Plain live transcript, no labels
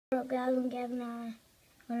What up guys, I'm Gavin. I'm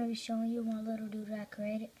going to be showing you one little dude that I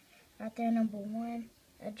created. Right there, number one.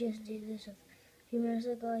 I just did this a few minutes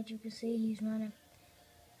ago. As you can see, he's running.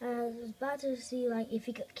 I was about to see like if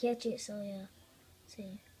he could catch it, so yeah.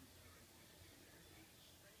 See.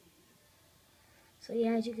 So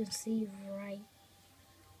yeah, as you can see right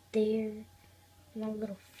there, my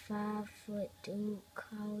little 5-foot dude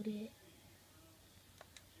caught it.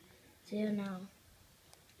 So now,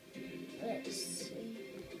 let's see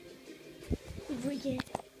if we can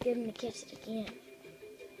get him to catch it again.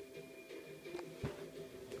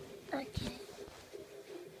 Okay.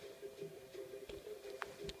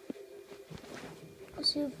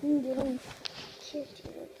 Let's see if we can get him to catch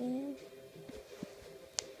it again.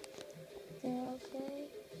 Okay.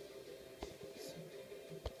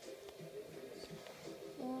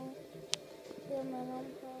 Yeah, man,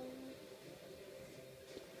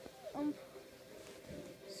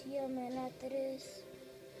 see ya, man, after this,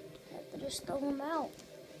 throw him out.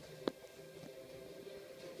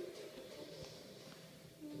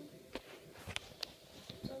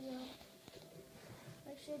 So, yeah,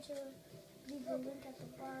 make sure to leave the link at the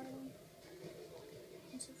bottom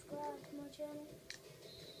and subscribe to my channel.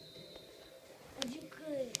 As you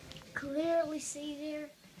could clearly see there,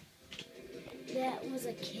 that was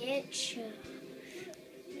a catch.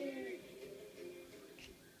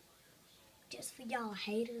 Just for y'all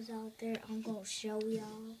haters out there, I'm gonna show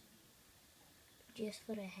y'all. Just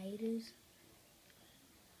for the haters.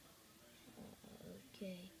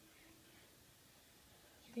 Okay.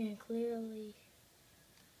 You can clearly,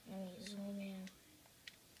 let me zoom in.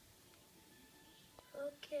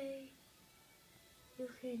 Okay. You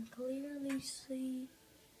can clearly see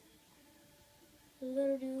the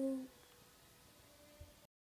little dude